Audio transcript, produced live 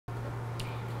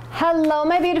Hello,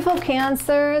 my beautiful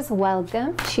Cancers.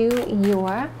 Welcome to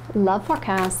your love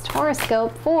forecast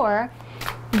horoscope for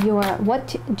your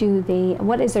what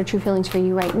is their true feelings for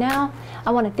you right now. I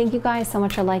want to thank you guys so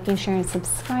much for liking, sharing,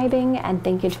 subscribing, and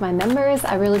thank you to my members.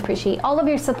 I really appreciate all of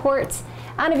your support.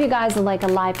 And if you guys would like a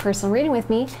live personal reading with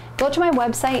me, go to my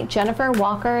website,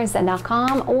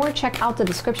 jenniferwalkerzen.com, or check out the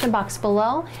description box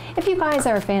below. If you guys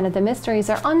are a fan of the mysteries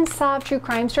or unsolved true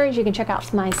crime stories, you can check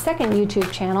out my second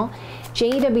YouTube channel,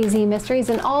 JWZ Mysteries,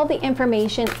 and all the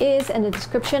information is in the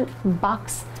description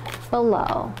box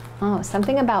below. Oh,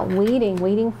 something about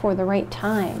waiting for the right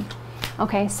time.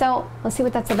 Okay, so let's see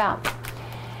what that's about.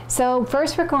 So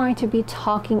first we're going to be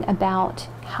talking about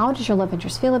how does your love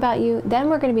interest feel about you. Then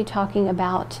we're going to be talking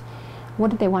about what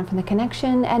do they want from the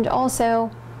connection, and also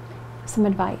some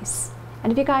advice.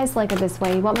 And if you guys like it this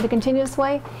way, you want me to continue this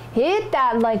way, hit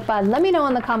that like button. Let me know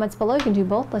in the comments below. You can do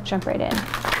both. Let's jump right in.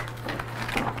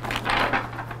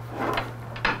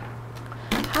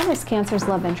 How does Cancer's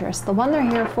love interest, the one they're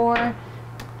here for,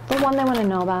 the one they want to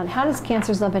know about, how does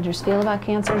Cancer's love interest feel about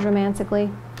Cancers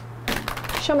romantically?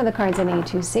 Show me the cards I need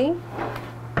to see.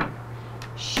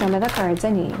 Show me the cards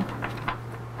I need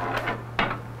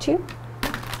to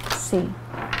see.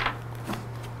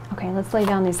 Okay, let's lay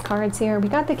down these cards here. We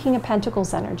got the King of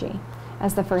Pentacles energy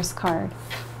as the first card.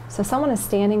 So someone is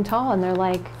standing tall and they're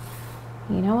like,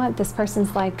 you know what? This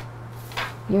person's like,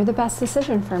 you're the best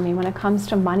decision for me when it comes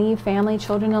to money, family,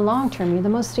 children, and long term. You're the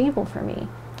most stable for me.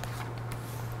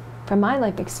 From my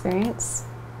life experience.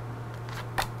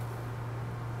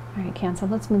 All right, Cancer,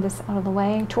 let's move this out of the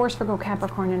way. Taurus, Virgo,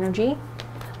 Capricorn energy.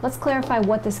 Let's clarify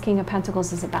what this King of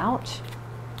Pentacles is about.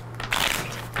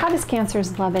 How does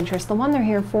Cancer's love interest, the one they're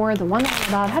here for, the one they're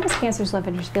about, how does Cancer's love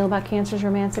interest feel about Cancers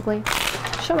romantically?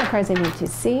 Show me the cards I need to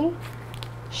see.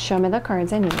 Show me the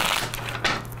cards I need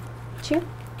to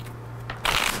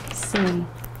see.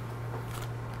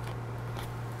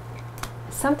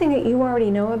 Something that you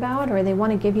already know about, or they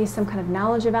want to give you some kind of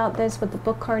knowledge about this with the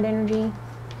book card energy.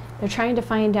 They're trying to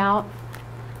find out,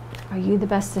 are you the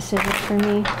best decision for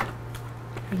me?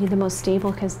 Are you the most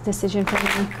stable decision for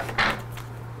me?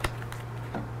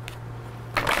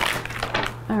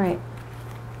 All right.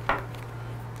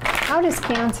 How does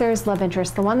Cancer's love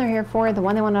interest, the one they're here for, the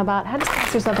one they want to know about, how does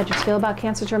Cancer's love interest feel about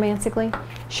Cancers romantically?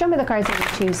 Show me the cards I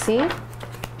need to see.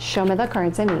 Show me the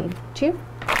cards I need to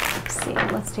see.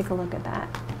 Let's take a look at that.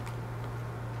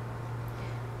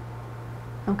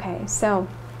 Okay, so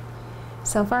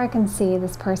far I can see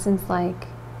this person's like,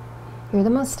 you're the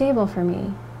most stable for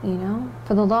me, you know,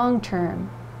 for the long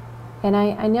term. And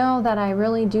I know that I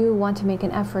really do want to make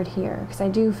an effort here because I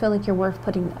do feel like you're worth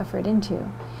putting the effort into.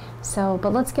 So,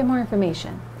 but let's get more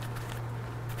information.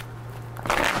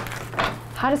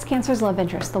 How does Cancer's love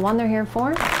interest, the one they're here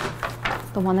for,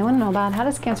 the one they want to know about, how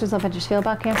does Cancer's love interest feel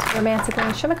about Cancer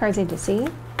romantically? Show me cards I need to see.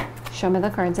 Show me the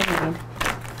cards I need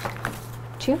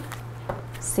to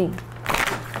see.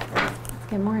 Let's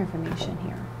get more information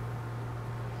here.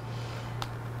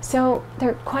 So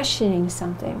they're questioning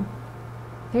something.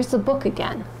 There's the book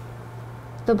again.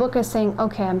 The book is saying,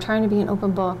 okay, I'm trying to be an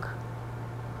open book,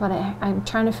 but I'm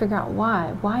trying to figure out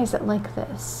why. Why is it like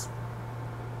this?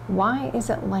 Why is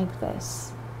it like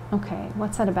this? Okay,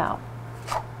 what's that about?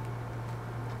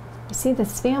 You see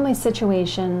this family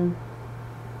situation,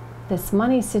 this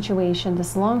money situation,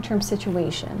 this long-term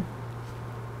situation.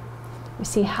 You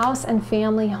see house and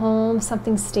family, home,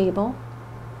 something stable.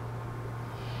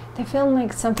 They're feeling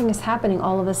like something is happening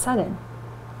all of a sudden.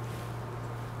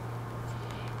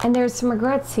 And there's some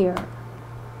regrets here.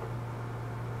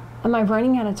 Am I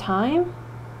running out of time?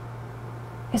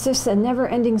 Is this a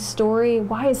never-ending story?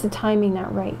 Why is the timing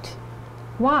not right?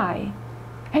 Why?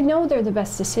 I know they're the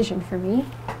best decision for me.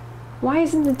 Why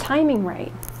isn't the timing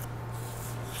right?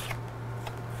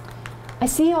 I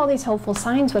see all these hopeful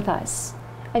signs with us.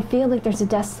 I feel like there's a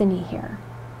destiny here.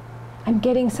 I'm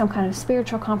getting some kind of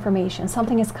spiritual confirmation.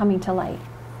 Something is coming to light.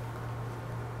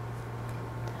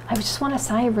 I just want a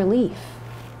sigh of relief.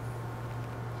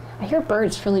 I hear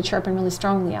birds really chirping really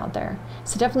strongly out there.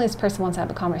 So definitely this person wants to have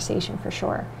a conversation for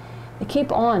sure. They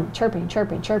keep on chirping,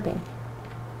 chirping, chirping.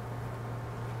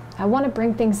 I want to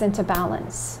bring things into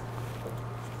balance.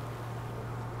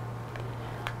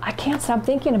 I can't stop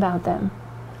thinking about them.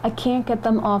 I can't get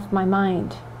them off my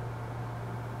mind.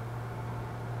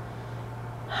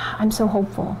 I'm so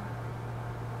hopeful.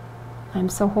 I'm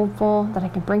so hopeful that I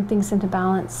can bring things into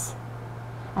balance.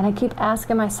 And I keep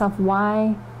asking myself,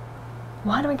 why?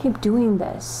 Why do I keep doing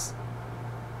this?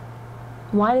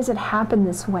 Why does it happen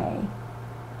this way?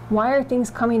 Why are things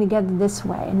coming together this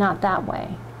way and not that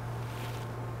way?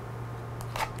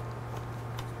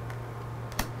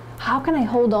 How can I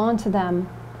hold on to them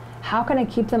How can I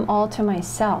keep them all to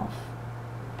myself?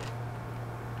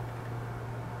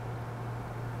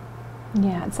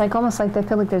 Yeah, it's like almost like they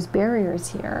feel like there's barriers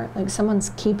here. Like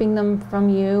someone's keeping them from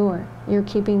you, or you're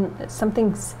keeping,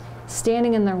 something's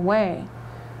standing in their way.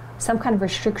 Some kind of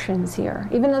restrictions here.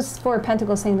 Even though this is Four of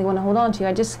Pentacles saying they want to hold on to you,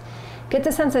 I just get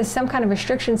the sense there's some kind of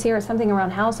restrictions here, or something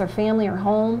around house or family or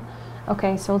home.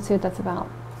 Okay, so let's see what that's about.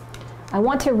 I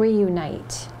want to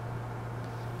reunite.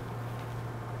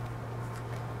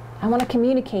 I want to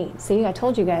communicate. See, I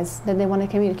told you guys that they want to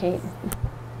communicate.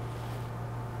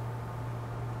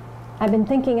 I've been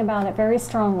thinking about it very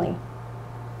strongly.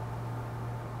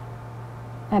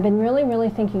 I've been really, really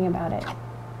thinking about it.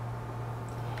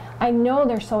 I know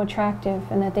they're so attractive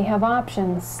and that they have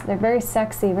options. They're very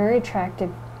sexy, very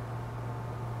attractive.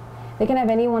 They can have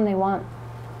anyone they want.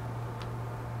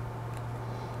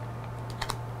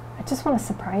 I just want to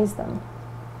surprise them.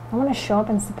 I want to show up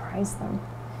and surprise them.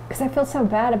 Because I feel so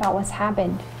bad about what's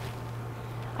happened.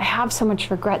 I have so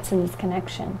much regrets in this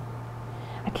connection.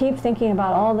 I keep thinking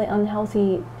about all the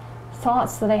unhealthy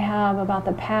thoughts that I have about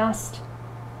the past,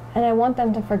 and I want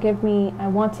them to forgive me. I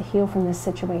want to heal from this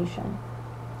situation.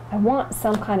 I want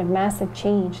some kind of massive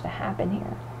change to happen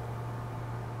here.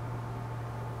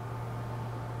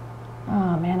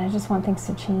 Oh man, I just want things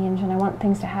to change, and I want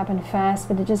things to happen fast,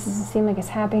 but it just doesn't seem like it's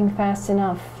happening fast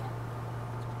enough.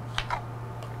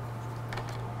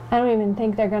 I don't even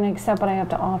think they're going to accept what I have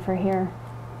to offer here.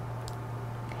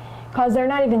 Because they're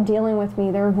not even dealing with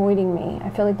me, they're avoiding me. I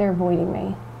feel like they're avoiding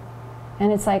me.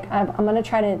 And it's like, I'm going to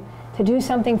try to do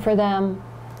something for them.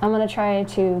 I'm going to try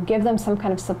to give them some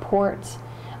kind of support.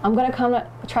 I'm going to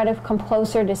try to come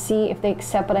closer to see if they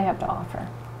accept what I have to offer.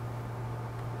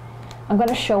 I'm going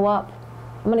to show up.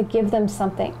 I'm going to give them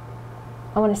something.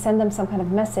 I want to send them some kind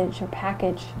of message or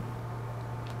package.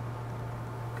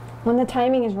 When the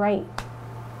timing is right.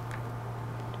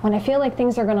 When I feel like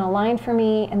things are going to align for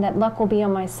me and that luck will be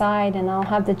on my side and I'll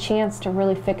have the chance to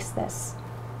really fix this.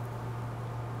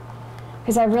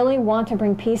 Because I really want to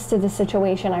bring peace to the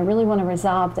situation. I really want to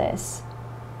resolve this.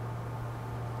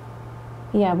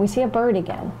 Yeah, we see a bird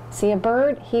again. See, a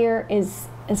bird here is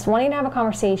wanting to have a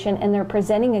conversation, and they're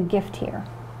presenting a gift here.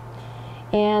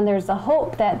 And there's a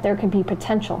hope that there could be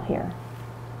potential here.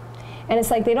 And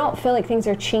it's like they don't feel like things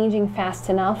are changing fast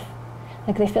enough.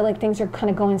 Like they feel like things are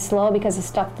kind of going slow because of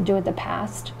stuff to do with the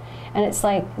past. And it's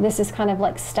like, this is kind of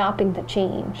like stopping the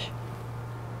change.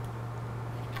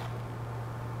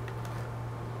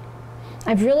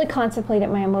 I've really contemplated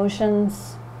my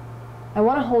emotions. I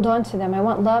want to hold on to them. I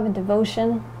want love and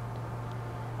devotion.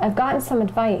 I've gotten some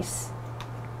advice.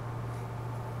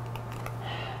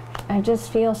 I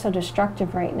just feel so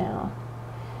destructive right now.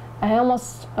 I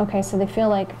almost, okay, so they feel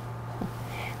like,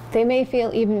 they may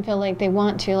even feel like they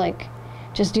want to like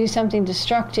just do something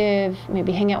destructive,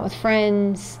 maybe hang out with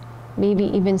friends, maybe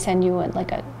even send you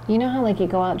you know how like you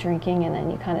go out drinking and then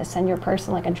you kind of send your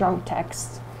person like a drunk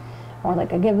text, or like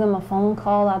give them a phone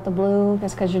call out the blue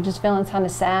just because you're just feeling kind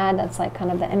of sad. That's like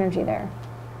kind of the energy there.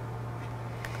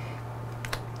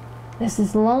 This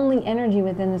is lonely energy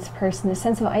within this person, the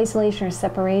sense of isolation or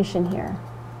separation here.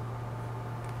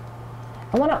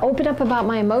 I want to open up about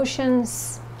my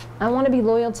emotions. I want to be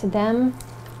loyal to them.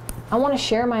 I want to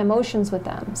share my emotions with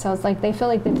them. So it's like they feel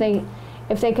like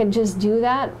if they could just do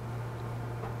that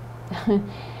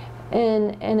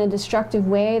in a destructive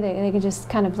way, they could just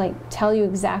kind of like tell you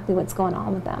exactly what's going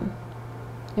on with them.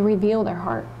 They reveal their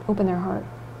heart, open their heart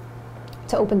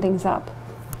to open things up.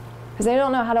 Because they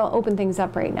don't know how to open things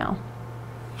up right now.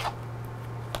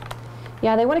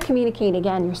 Yeah, they want to communicate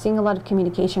again. You're seeing a lot of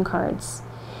communication cards.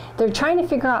 They're trying to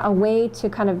figure out a way to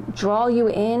kind of draw you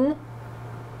in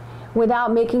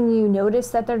without making you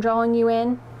notice that they're drawing you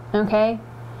in, okay?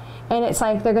 And it's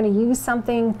like they're going to use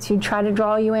something to try to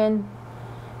draw you in,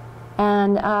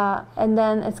 and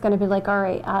then it's going to be like, all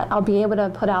right, I'll be able to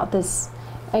put out this,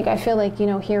 like I feel like, you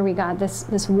know, here we got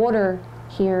this water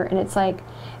here, and it's like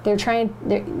they're trying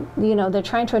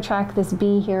to attract this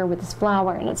bee here with this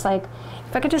flower, and it's like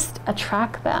if I could just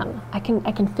attract them, I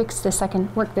can fix this, I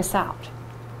can work this out.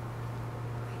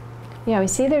 Yeah, we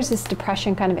see there's this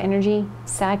depression kind of energy,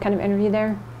 sad kind of energy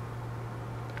there.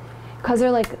 Because they're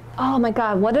like, oh my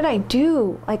God, what did I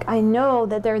do? Like, I know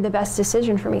that they're the best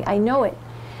decision for me. I know it.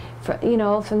 You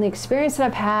know, from the experience that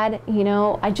I've had, you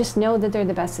know, I just know that they're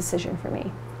the best decision for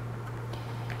me.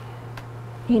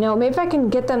 You know, maybe if I can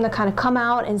get them to kind of come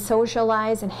out and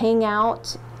socialize and hang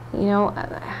out, you know,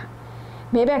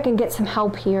 maybe I can get some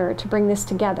help here to bring this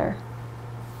together.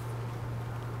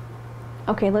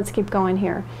 Okay, let's keep going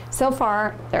here. So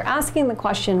far, they're asking the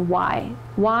question, why?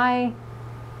 Why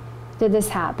did this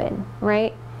happen,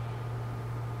 right?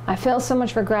 I feel so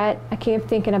much regret. I keep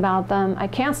thinking about them. I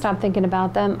can't stop thinking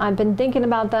about them. I've been thinking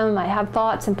about them. I have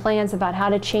thoughts and plans about how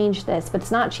to change this, but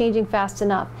it's not changing fast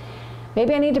enough.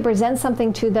 Maybe I need to present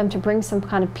something to them to bring some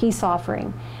kind of peace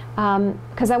offering.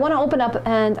 Because I want to open up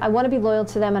and I want to be loyal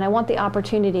to them, and I want the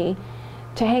opportunity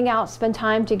to hang out, spend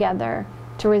time together,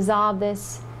 to resolve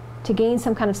this, to gain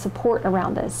some kind of support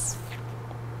around this.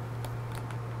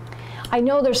 I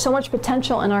know there's so much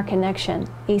potential in our connection,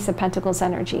 Ace of Pentacles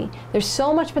energy. There's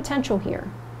so much potential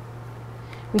here.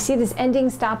 We see this ending,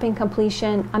 stopping,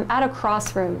 completion. I'm at a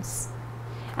crossroads.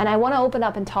 And I want to open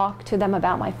up and talk to them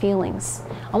about my feelings.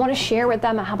 I want to share with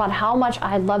them about how much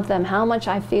I love them, how much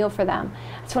I feel for them.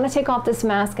 I just want to take off this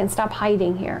mask and stop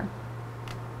hiding here.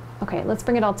 Okay, let's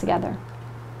bring it all together.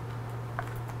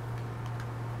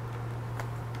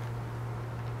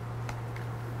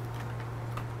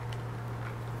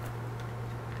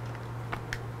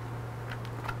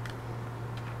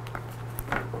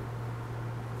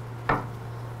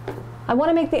 I want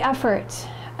to make the effort.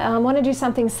 I want to do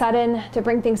something sudden to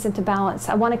bring things into balance.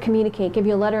 I want to communicate, give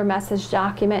you a letter, message,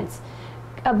 document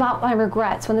about my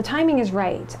regrets when the timing is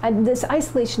right. This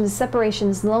isolation, this separation,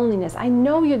 this loneliness, I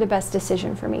know you're the best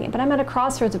decision for me, but I'm at a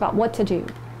crossroads about what to do.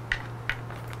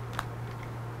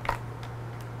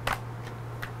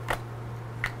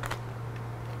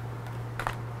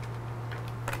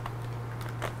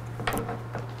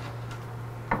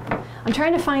 I'm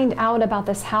trying to find out about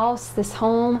this house, this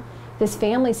home, this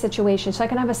family situation, so I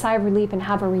can have a sigh of relief and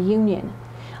have a reunion.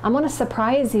 I'm going to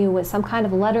surprise you with some kind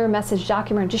of letter, message,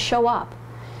 document, just show up.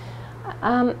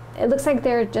 It looks like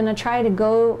they're going to try to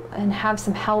go and have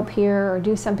some help here or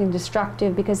do something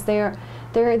destructive because they're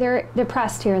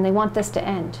depressed here and they want this to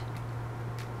end.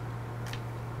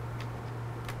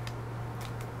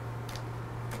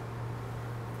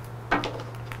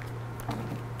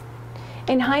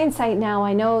 In hindsight now,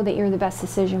 I know that you're the best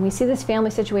decision. We see this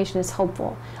family situation as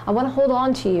hopeful. I want to hold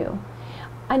on to you.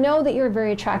 I know that you're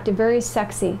very attractive, very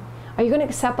sexy. Are you going to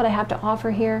accept what I have to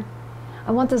offer here?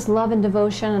 I want this love and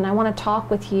devotion, and I want to talk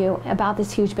with you about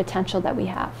this huge potential that we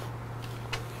have.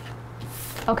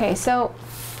 Okay, so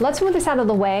let's move this out of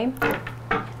the way,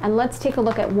 and let's take a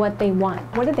look at what they want.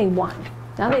 What do they want?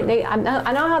 Now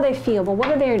I know how they feel, but what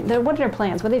are their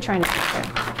plans? What are they trying to do here?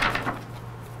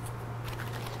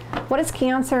 What is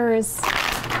Cancer's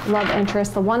love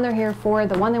interest, the one they're here for,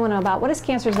 the one they want to know about? What does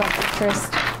Cancer's love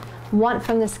interest want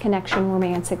from this connection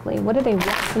romantically? What do they want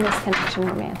from this connection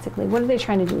romantically? What are they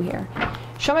trying to do here?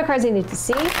 Show me cards I need to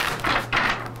see.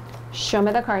 Show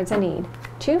me the cards I need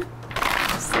to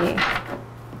see.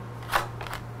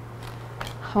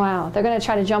 Wow, they're going to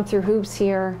try to jump through hoops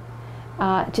here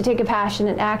to take a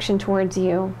passionate action towards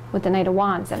you with the Knight of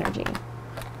Wands energy.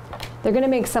 They're going to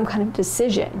make some kind of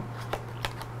decision.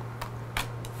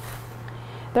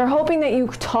 They're hoping that you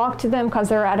talk to them because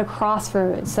they're at a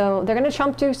crossroads. So they're going to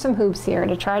jump through some hoops here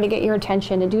to try to get your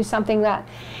attention, to do something that,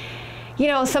 you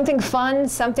know, something fun,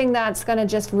 something that's going to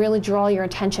just really draw your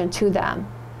attention to them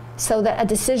so that a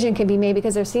decision can be made,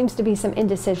 because there seems to be some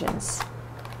indecisions.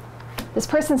 This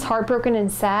person's heartbroken and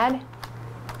sad,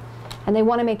 and they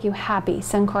want to make you happy,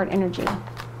 Sun card energy.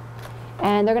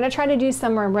 And they're going to try to do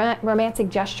some romantic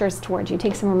gestures towards you,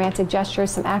 take some romantic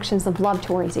gestures, some actions of love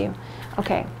towards you.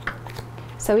 Okay.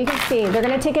 So you can see they're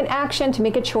going to take an action to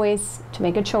make a choice,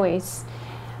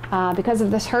 because of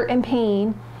this hurt and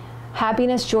pain,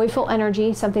 happiness, joyful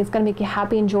energy, something's going to make you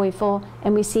happy and joyful,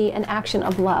 and we see an action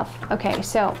of love. Okay,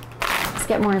 so let's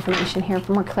get more information here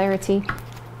for more clarity.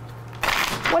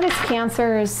 What is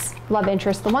Cancer's love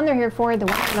interest? The one they're here for, the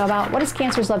one to know about. What is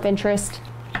Cancer's love interest?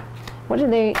 What do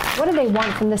they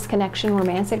want from this connection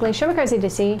romantically? Show me cards I need to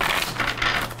see.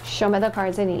 Show me the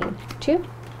cards I need to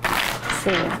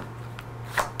see.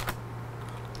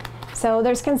 So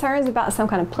there's concerns about some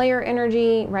kind of player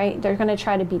energy, right? They're going to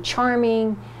try to be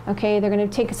charming, okay? They're going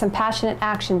to take some passionate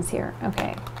actions here,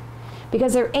 okay?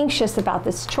 Because they're anxious about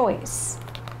this choice.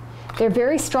 They're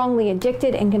very strongly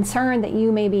addicted and concerned that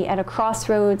you may be at a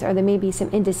crossroads, or there may be some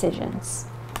indecisions.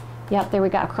 Yep, there we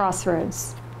got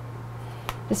crossroads.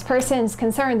 This person's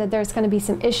concerned that there's going to be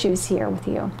some issues here with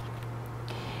you.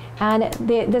 And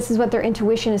this is what their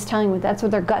intuition is telling them. That's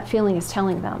what their gut feeling is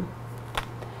telling them.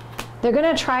 They're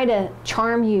going to try to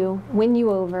charm you, win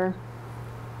you over,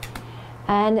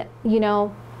 and, you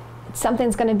know,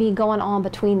 something's going to be going on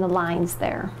between the lines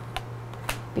there,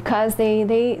 because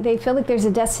they feel like there's a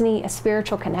destiny, a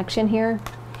spiritual connection here,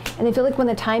 and they feel like when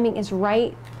the timing is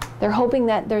right, they're hoping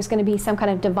that there's going to be some kind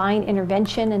of divine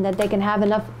intervention and that they can have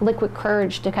enough liquid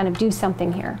courage to kind of do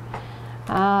something here,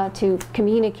 to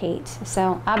communicate.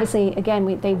 So obviously,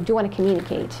 again, they do want to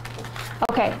communicate.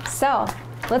 Okay, so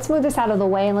let's move this out of the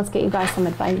way and let's get you guys some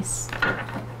advice.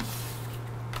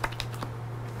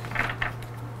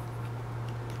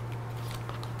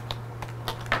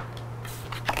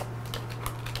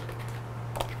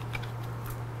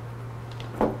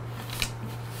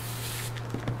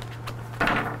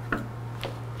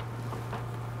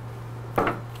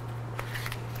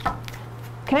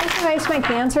 Can I advise my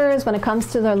Cancers when it comes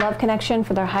to their love connection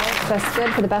for their highest best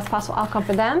good for the best possible outcome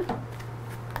for them?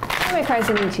 Show me cards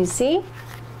I need to see.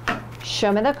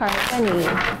 Show me the cards I need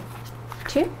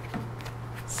to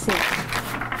see.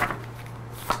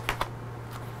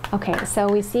 Okay, so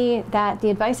we see that the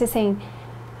advice is saying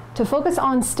to focus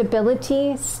on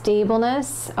stability,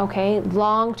 stableness, okay,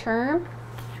 long term.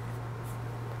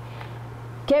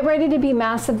 Get ready to be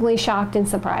massively shocked and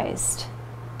surprised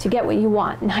to get what you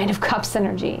want. Nine of Cups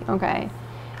energy, okay?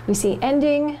 We see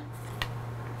ending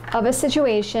of a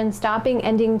situation, stopping,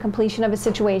 ending, completion of a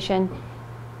situation.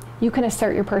 You can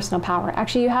assert your personal power.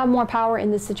 Actually, you have more power in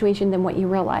this situation than what you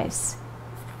realize.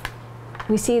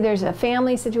 We see there's a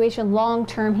family situation, long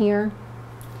term here.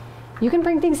 You can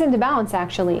bring things into balance,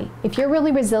 actually. If you're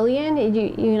really resilient,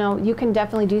 you know, you can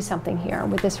definitely do something here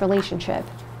with this relationship.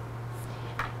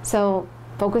 So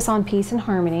focus on peace and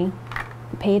harmony.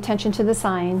 Pay attention to the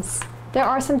signs. There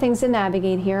are some things to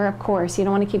navigate here, of course. You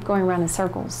don't want to keep going around in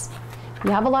circles.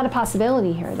 You have a lot of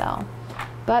possibility here, though.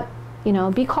 But, you know,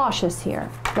 be cautious here.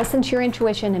 Listen to your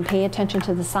intuition and pay attention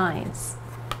to the signs.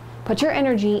 Put your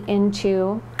energy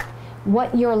into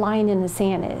what your line in the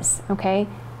sand is, okay?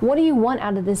 What do you want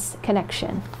out of this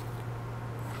connection?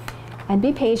 And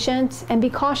be patient and be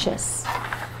cautious.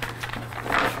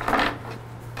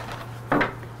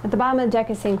 At the bottom of the deck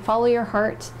is saying, follow your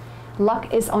heart.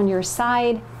 Luck is on your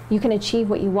side. You can achieve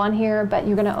what you want here, but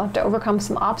you're going to have to overcome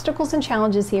some obstacles and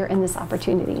challenges here in this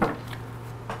opportunity.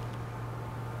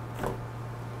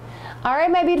 All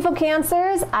right, my beautiful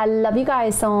Cancers, I love you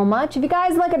guys so much. If you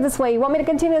guys like it this way, you want me to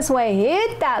continue this way,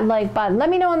 hit that like button.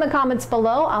 Let me know in the comments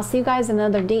below. I'll see you guys in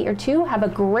another date or two. Have a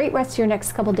great rest of your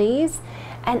next couple days,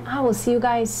 and I will see you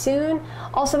guys soon.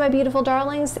 Also, my beautiful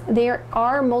darlings, there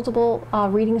are multiple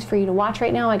readings for you to watch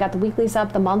right now. I got the weeklies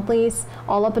up, the monthlies,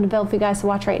 all up and available for you guys to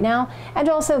watch right now. And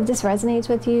also, if this resonates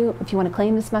with you, if you want to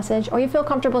claim this message, or you feel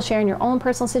comfortable sharing your own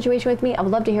personal situation with me, I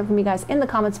would love to hear from you guys in the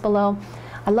comments below.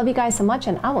 I love you guys so much,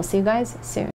 and I will see you guys soon.